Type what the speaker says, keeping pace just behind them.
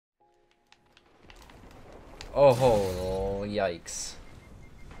Oh, yikes.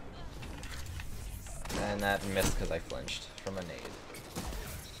 And that missed because I flinched from a nade.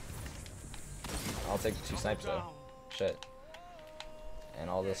 I'll take 2 snipes though. Shit. And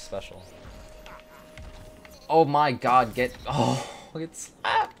all this special. Oh my god, get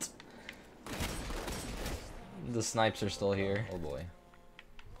slapped! The snipes are still here. Oh boy.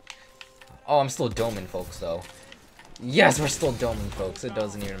 Oh, I'm still doming, folks, though. Yes, we're still doming, folks. It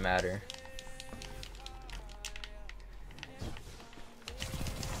doesn't even matter.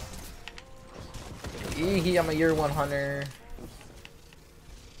 Eehee, I'm a year 1 hunter.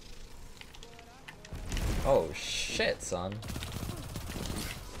 Oh shit, son.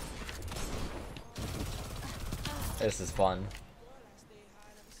 This is fun.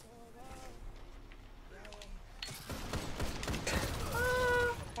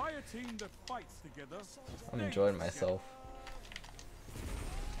 I'm enjoying myself.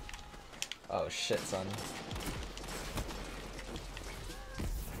 Oh shit, son.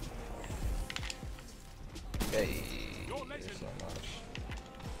 Hey, there's so much.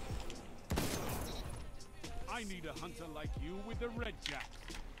 I need a hunter like you with the red jack.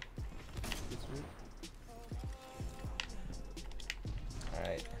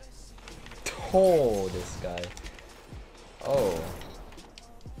 Alright. Oh, this guy. Oh.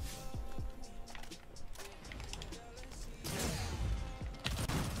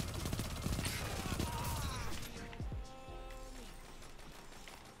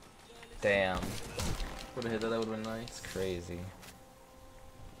 Damn. Would've hit that, that would've been nice. Crazy.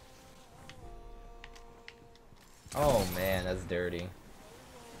 Oh man, that's dirty.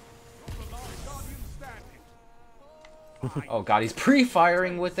 Oh god, he's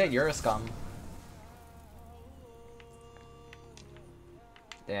pre-firing with it. You're a scum.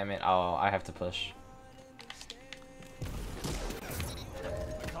 Damn it. Oh, I have to push.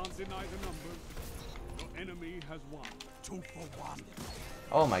 I can't deny the numbers. Your enemy has won. 2 for 1.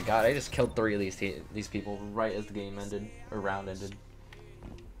 Oh my god, I just killed 3 of these people right as the game ended, or round ended.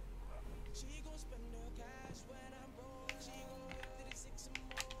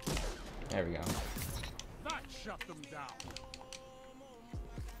 There we go. That shut them down.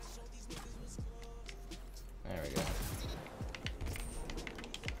 There we go.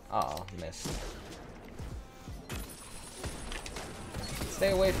 Uh-oh, missed.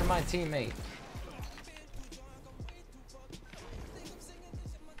 Stay away from my teammate.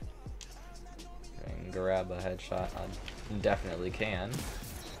 Grab a headshot. I definitely can.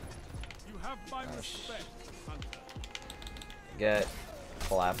 You have my respect, hunter. Get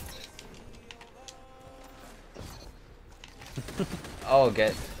clapped. Oh,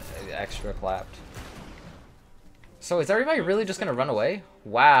 get extra clapped. So is everybody really just gonna run away?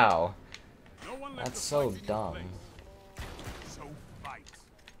 Wow. That's so dumb.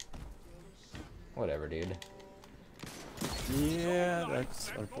 Whatever, dude. Yeah,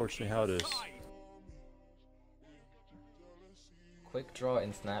 that's unfortunately how it is. Quick draw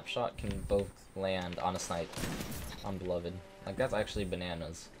and snapshot can both land on a snipe on Beloved. Like, that's actually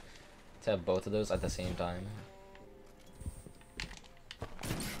bananas to have both of those at the same time.